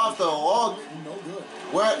 3 off the hook.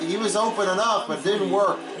 Well, he was open enough, but didn't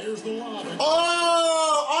work.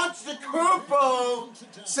 Oh, Antetokounmpo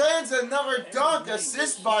sends another dunk,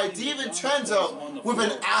 assist by DiVincenzo with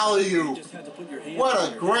an alley-oop. What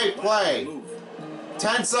a great play.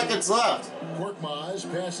 10 seconds left.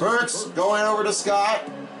 Burks going over to Scott.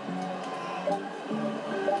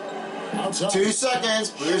 2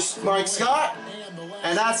 seconds. Here's Mike Scott.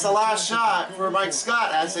 And that's the last shot for Mike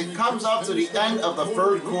Scott as it comes up to the end of the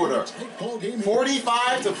third quarter.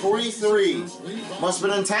 45-43. Must have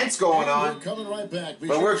been intense going on.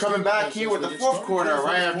 But we're coming back here with the fourth quarter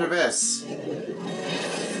right after this.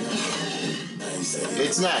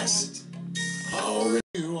 It's next.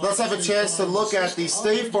 Let's have a chance to look at the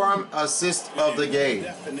State Farm assist of the game.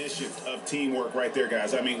 Definition of teamwork right there,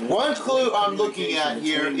 guys. I mean, one clue I'm looking at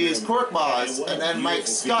here is Korkmaz and then Mike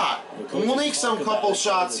Scott. Only some couple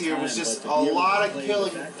shots here was just a lot of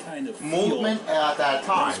killing movement at that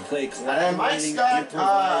time. And then Mike Scott,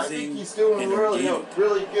 I think he's doing really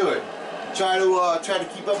good. Try to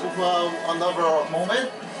keep up with another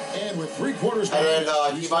moment. And with 3 quarters, and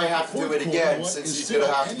then he might have to do it again since he's going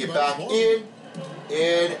to have to get back in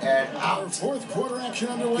and out.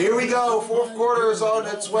 Here we go. Fourth quarter is on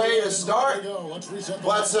its way to start.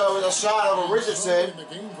 Bledsoe with a shot over Richardson.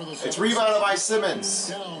 It's rebounded by Simmons.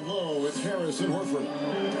 Down low, it's Harris and Horford.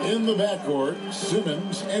 In the backcourt,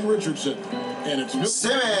 Simmons and Richardson. And it's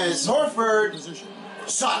Simmons, Horford.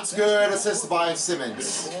 Shot's good, assisted by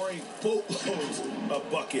Simmons.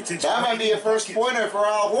 That might be a first pointer for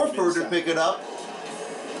Al Horford to pick it up.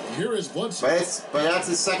 Here is Bledsoe. But that's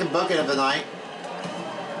his second bucket of the night.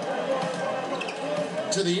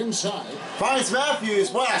 To the inside. Finds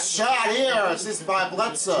Matthews. What a shot here, assisted by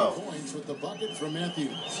Bledsoe. With the bucket from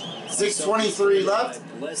Matthews. 6:23 left.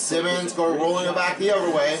 Simmons go rolling it back the other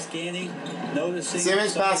way.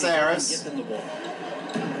 Simmons pass to Harris.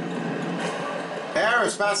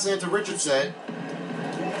 Harris passing it to Richardson.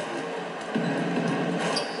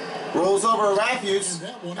 Rolls over Matthews,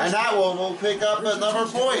 and that one will pick up another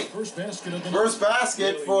point. First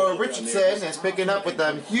basket for Richardson is picking up with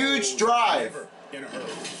a huge drive.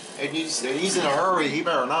 And he's in a hurry. He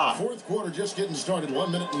better not. Fourth quarter just getting started.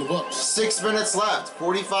 1 minute in the books. 6 minutes left.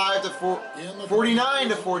 49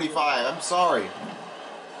 to 45. I'm sorry.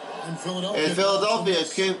 And Philadelphia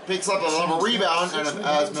picks up another rebound, and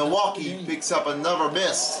as Milwaukee picks up another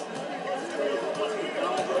miss.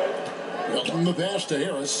 Welcome the pass to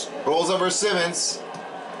Harris. Rolls over Simmons.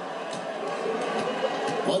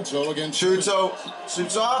 Bledsoe against shoots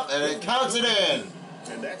off, and it counts it in.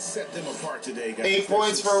 And that set them apart today, guys. 8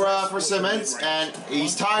 points for Simmons, and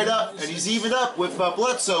he's tied up, and he's evened up with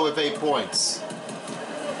Bledsoe with 8 points.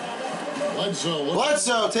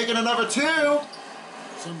 Bledsoe taking another 2.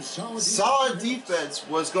 Some solid defense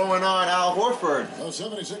was going on Al Horford. The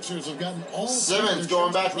 76ers have gotten all Simmons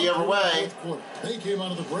going back the other way. They came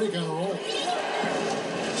out of the break on a roll.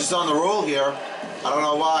 Just on the roll here. I don't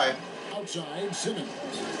know why. Outside, Simmons.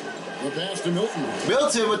 The pass to Milton.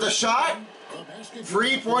 Milton with the shot. The basket.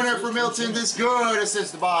 Three-pointer for Milton. This good.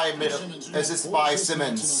 Assist by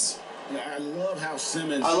Simmons. I love how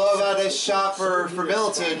Simmons. I love how this shot for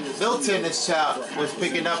Milton. Milton, this shot was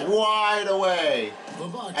picking up wide away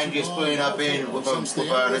and just putting up in with an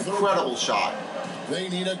incredible shot. They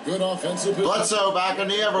need a good offensive. Bledsoe back in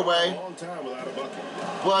the Everway. Long time without a bucket.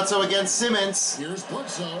 Bledsoe against Simmons. Here's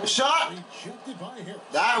Bledsoe. Shot. Rejected by Harris.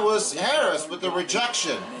 That was Harris with the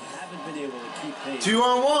rejection. They haven't been able to keep pace.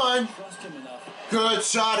 2-on-1. Trust him enough. Good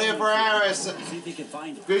shot here for Harris. See if he can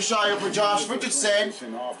find it. Good shot here for Josh Richardson.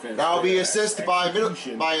 That will be assisted by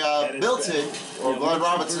Milton or Glenn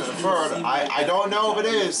Robinson III. I don't know if it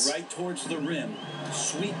is. Right towards the rim.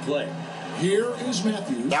 Sweet play. Here is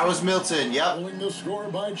Matthews. That was Milton. Yep. Pulling the score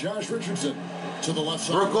by Josh Richardson. To the left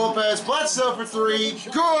side. Brooke Lopez, Bledsoe for three.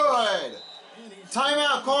 Good.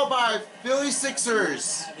 Timeout called by Philly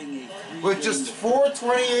Sixers with just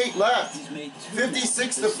 4:28 left.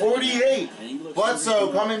 56-48.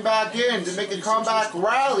 Bledsoe coming back in to make a comeback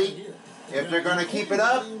rally. If they're going to keep it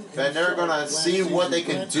up, then they're going to see what they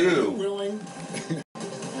can do.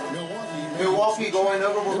 Milwaukee going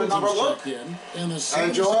over with a number look.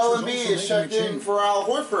 And Joel Embiid is checked in for Al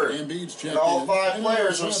Horford. And all five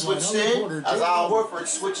players are switched in as Al Horford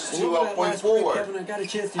switches to a point forward.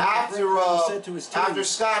 After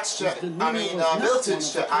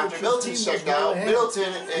Milton's checked out,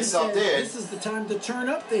 Middleton is subbed in. This is the time to turn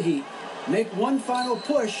up the heat. Make one final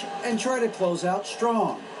push and try to close out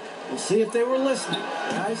strong. We'll see if they were listening,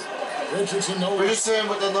 guys. Richardson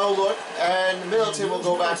with the no look, and Middleton will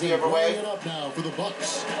go back the other way.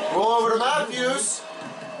 Roll over to Matthews.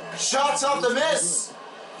 Shots off the miss.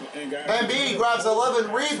 Embiid grabs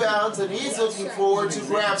 11 rebounds, and he's looking forward to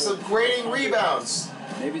grab some grading rebounds.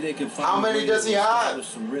 Maybe they can find How many does he have?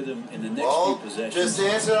 some rhythm in the next Well, few possessions. just to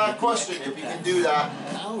answer that question, if you can do that.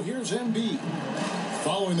 Now here's Embiid.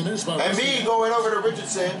 Following the miss by Embiid going over to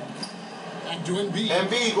Richardson. Back to Embiid.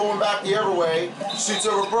 Embiid going back the other way. Shoots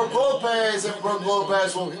over Brooke Lopez, and Brooke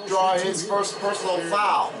Lopez will draw his first personal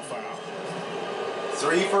foul.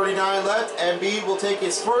 3:39 left. Embiid will take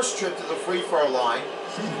his first trip to the free throw line.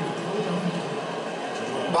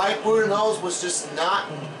 Mike Budenholzer was just not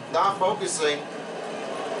focusing.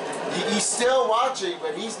 He's still watching,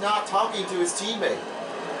 but he's not talking to his teammate.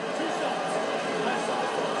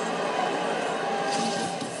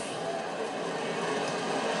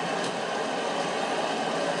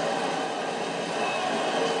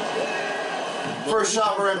 First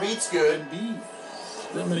shot for Embiid's good.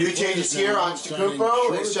 New changes here on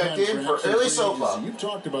Antetokounmpo is checked in for Ilyasova. You've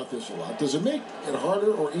talked about this a lot. Does it make it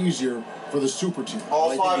harder or easier for the super team?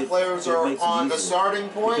 All five players are on the starting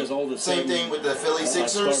point. Same thing with the Philly A star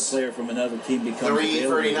Sixers. player from another team becomes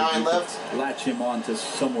 3:39 left. Latch him on to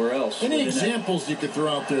somewhere else. Any examples you could throw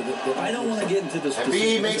out there? I don't want to get into the Embiid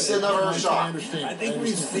specifics. makes another I shot. understand. I think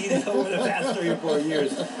we've seen it over the past 3 or 4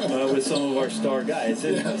 years with some of our star guys.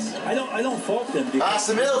 And I don't fault them. Pass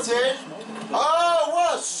to Middleton. Oh,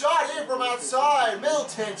 what a shot here from outside.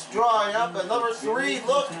 Middleton's drawing up another three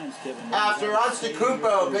look after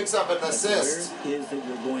Antetokounmpo picks up an assist. Where is that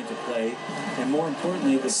you're going to play, and more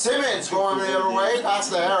importantly, the Simmons going the other way, pass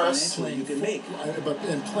to Harris. you can make.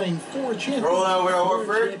 And playing for a championship. Rolling over to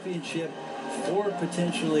For a Horford. championship, for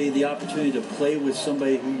potentially the opportunity to play with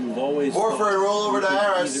somebody who you've always Horford roll over to you can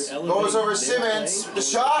Harris. either elevate Goes over their Simmons. play The or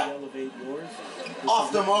shot. elevate yours.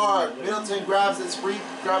 Off the mark. Middleton grabs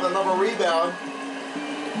another rebound.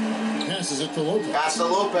 Passes it to Lopez. Pass to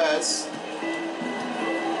Lopez.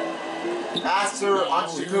 Pass to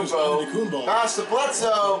Antetokounmpo. Pass to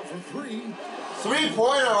Bledsoe. For three.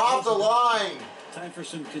 Three-pointer off the line. Time for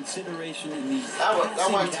some consideration in these.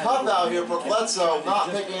 That went tough out here for Bledsoe,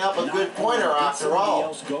 not picking up a good pointer after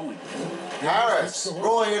all. Harris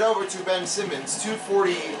rolling it over to Ben Simmons.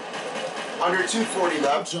 2:40, under 2:40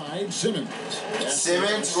 left. Outside Simmons.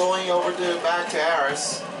 Simmons rolling over back to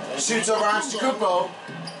Harris. Shoots over Antetokounmpo.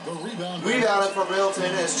 The rebound. Rebounded from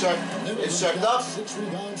Middleton is checked up. 6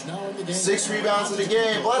 rebounds now in the game. 6 rebounds in the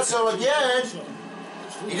game. Bledsoe again.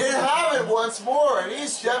 He didn't have it once more, and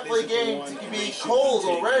he's definitely getting to be cold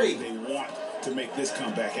already. They want to make this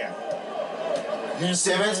comeback happen.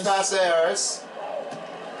 Simmons pass to Harris.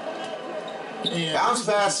 Bounce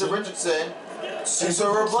pass to Richardson. Shoots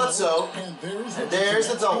over Bledsoe. And there's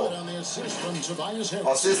the double. Assist from Tobias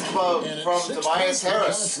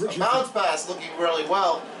Harris. A bounce pass looking really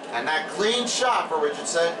well. And that clean shot for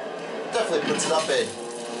Richardson definitely puts it up in.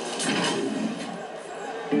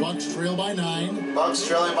 Bucks trail by 9. Bucks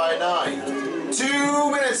trailing by 9.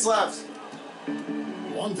 2 minutes left.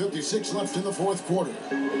 1:56 left in the fourth quarter.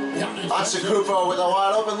 Antetokounmpo with a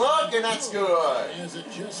wide open look, and that's good. As it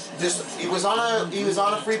He was on a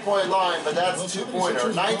 3-point line, but that's a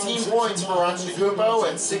 2-pointer. 19 points for Antetokounmpo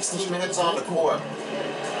and 16 minutes on the court.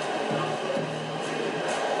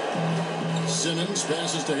 Simmons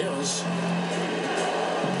passes to Harris.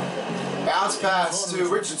 Bounce pass to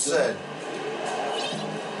Richardson.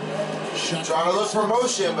 Shot Trying to look for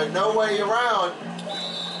motion, but no way around.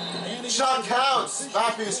 Shot counts.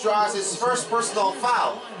 Matthews draws his first personal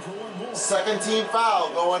foul. Second team foul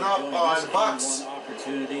going up on Bucks.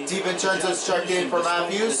 DiVincenzo's checked in for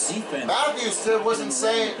Matthews. Matthews still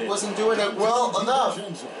wasn't doing it well enough.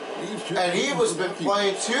 And he was been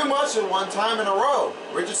playing too much at one time in a row.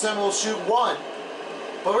 Richardson will shoot one.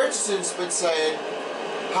 But Richardson's been saying,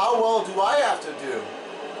 how well do I have to do?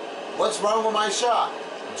 What's wrong with my shot?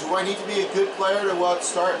 Do I need to be a good player to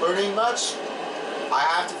start learning much? I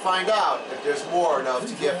have to find out if there's more enough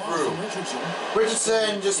to get through.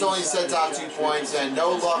 Richardson just only sets out 2 points and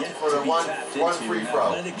no luck for the one free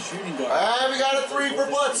throw. And we got a 3 for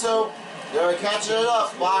Bledsoe. They're catching it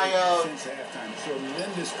up by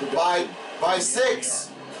 6.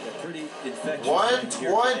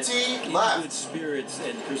 1:20 left. Spirits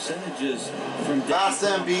and percentages from Fast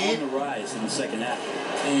Embiid. on the rise in the second half.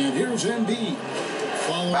 And here's Embiid.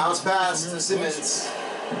 Bounce pass to Simmons.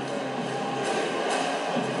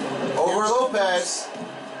 Over Lopez.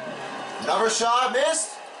 Another shot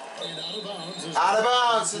missed. Out of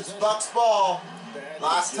bounds. It's Bucks ball.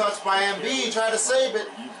 Last touch by Embiid. Tried to save it.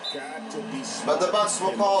 But the Bucks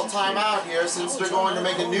will call a timeout here since they're going to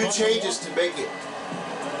make new changes to make it.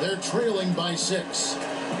 They're trailing by 6.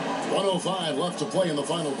 1:05 left to play in the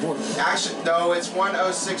final quarter. Actually, no, it's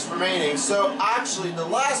 1:06 remaining. So actually, the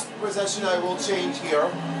last possession I will change here.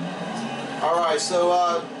 All right, so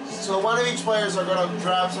one of each players are going to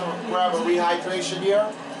grab a rehydration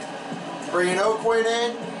here. Bringing O'Quinn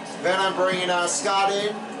in, then I'm bringing Scott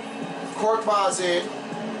in, Korkmaz in,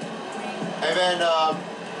 and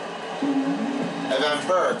then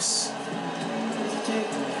Burks.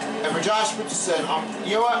 And for Josh Richardson,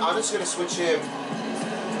 you know what? I'm just going to switch him.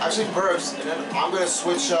 Actually, Burks, and then I'm going to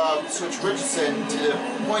switch Richardson to the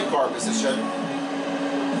point guard position.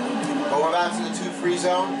 Going back to the 2-free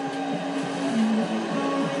zone.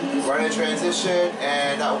 Run in transition,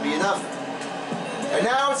 and that will be enough. And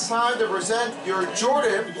now it's time to present your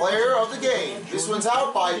Jordan Player of the Game. This one's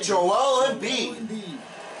out by Joel Embiid.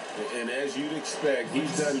 And as you'd expect,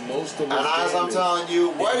 he's done most of it. And as I'm telling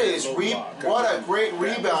you, what a great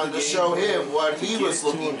rebound to show him what he was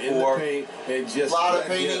looking for. A lot of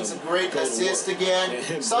paintings, a great assist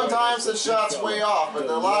again. Sometimes the shot's way off, but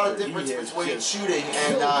there's a lot of difference between shooting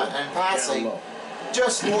and passing.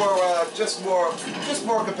 Just more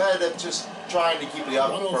competitive, just trying to keep it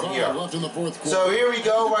up from here. So here we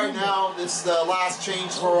go right now. This is the last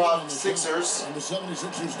change for Sixers.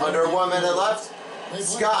 Under 1 minute left.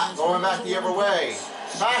 Scott going back the other way.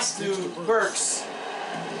 Pass to Burks.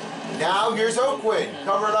 Now here's O'Quinn,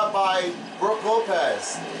 covered up by Brook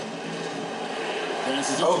Lopez.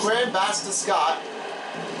 O'Quinn pass to Scott.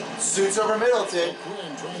 Shoots over Middleton.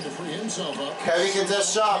 Kevin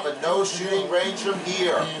contest shot, but no shooting range from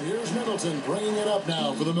here. And here's Middleton bringing it up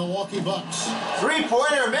now for the Milwaukee Bucks.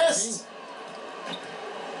 3-pointer missed.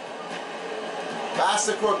 Pass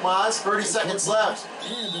to Korkmaz, 30 seconds left.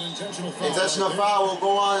 And an intentional foul will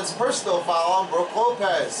go on. It's personal foul on Brook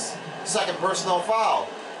Lopez. Second personal foul.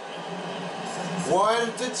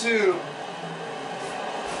 1-2.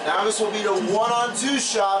 Now this will be the 1-on-2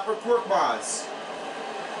 shot for Korkmaz.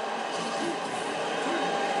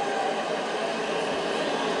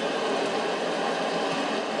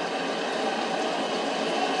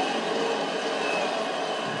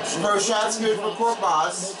 First shot's good for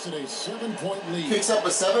Korkmaz. Picks up a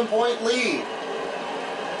 7-point lead.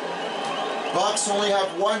 Bucks only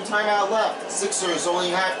have 1 timeout left. Sixers only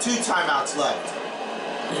have 2 timeouts left.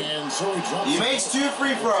 And so he makes 2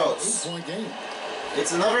 free throws.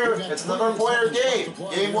 It's another pointer game.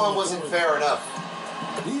 Game 1 wasn't fair enough.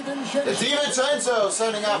 DiVincenzo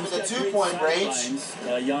sending up with a 2-point range.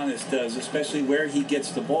 Giannis does, especially where he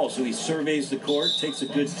gets the ball. So he surveys the court, takes a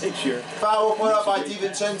good picture. Foul put up by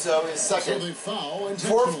DiVincenzo, his second.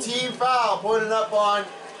 4th team foul putting on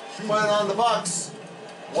the Bucks.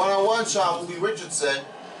 1-on-1 shot will be Richardson.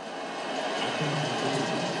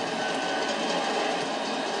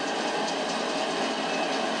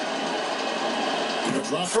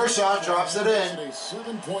 First shot drops it in. A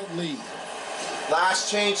 7-point lead. Last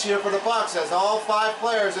change here for the Bucks as all 5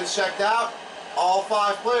 players are checked out. All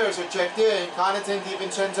 5 players are checked in. Connaughton,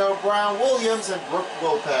 DiVincenzo, Brown, Williams, and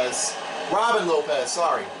Robin Lopez,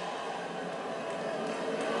 sorry.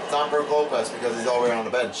 It's not Brook Lopez because he's already on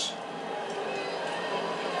the bench.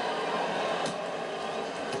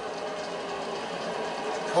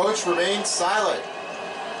 Coach remains silent.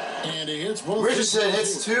 And he hits both. Richardson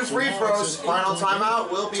hits 2 free throws. Final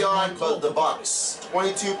timeout will be on the Bucks.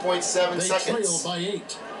 22.7 They trail seconds. by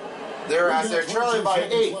 8. They're trailing by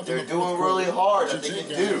 8. They're doing really hard that they can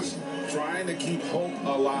do. Trying to keep hope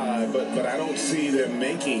alive, but I don't see them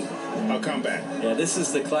making a comeback. Yeah, this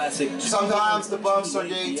is the classic. Sometimes the Bucks are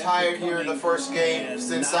getting tired here in the first game,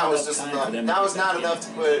 since that was just enough. That was not enough to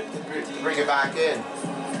bring it back in.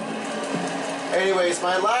 Anyways,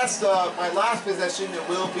 my last possession, it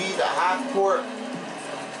will be the half court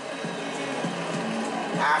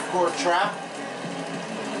trap,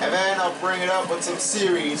 and then I'll bring it up with some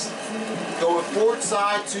series. Go with forward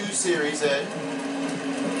side 2 series in,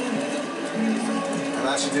 and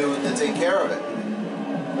that should do to take care of it.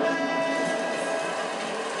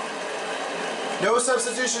 No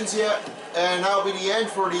substitutions yet, and that'll be the end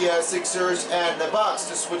for the Sixers and the Bucks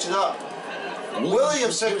to switch it up.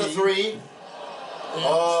 Williams hit the 3.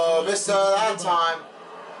 Oh, missed that time.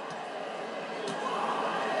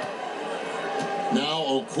 Now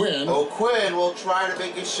O'Quinn. O'Quinn will try to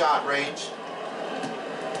make his shot range.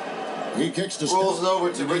 He kicks to Rolls it over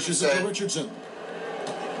to Scott. Dishes it Richardson.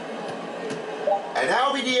 And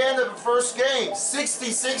that'll be the end of the first game.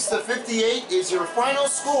 66-58 is your final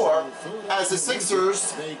score as the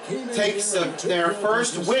Sixers takes their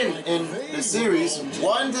first win in the series,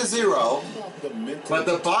 1-0. But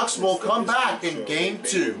the Bucks will come back in game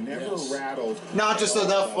 2. Not just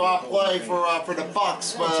enough play for the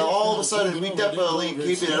Bucks, but all of a sudden we definitely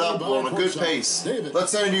keeping it up on a good pace.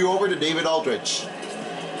 Let's send you over to David Aldridge.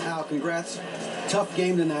 Al, congrats. Tough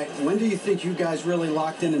game tonight. When do you think you guys really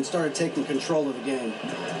locked in and started taking control of the game?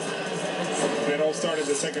 It all started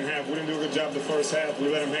the second half. We didn't do a good job the first half. We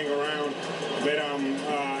let them hang around. But,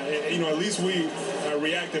 at least we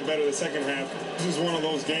reacted better the second half. This is one of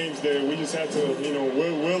those games that we just had to,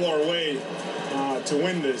 will our way to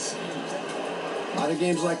win this. A lot of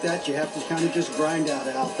games like that, you have to kind of just grind out,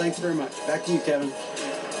 Al. Thanks very much. Back to you, Kevin.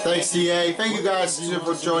 Thanks, DA. Thank you guys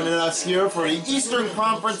for joining us here for the Eastern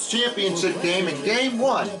Conference Championship game in Game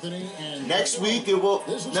 1. Next game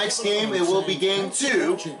it will be Game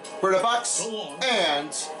 2 for the Bucks and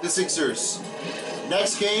the Sixers.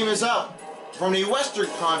 Next game is up from the Western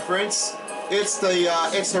Conference. It's the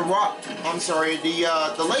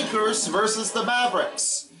Lakers versus the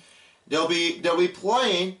Mavericks. They'll be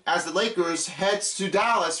playing as the Lakers heads to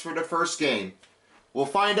Dallas for the first game. We'll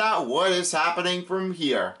find out what is happening from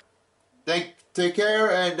here. Take care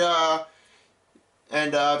and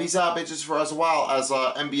peace out, bitches, for as well as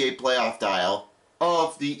NBA playoff dial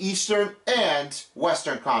of the Eastern and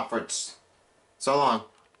Western Conference. So long.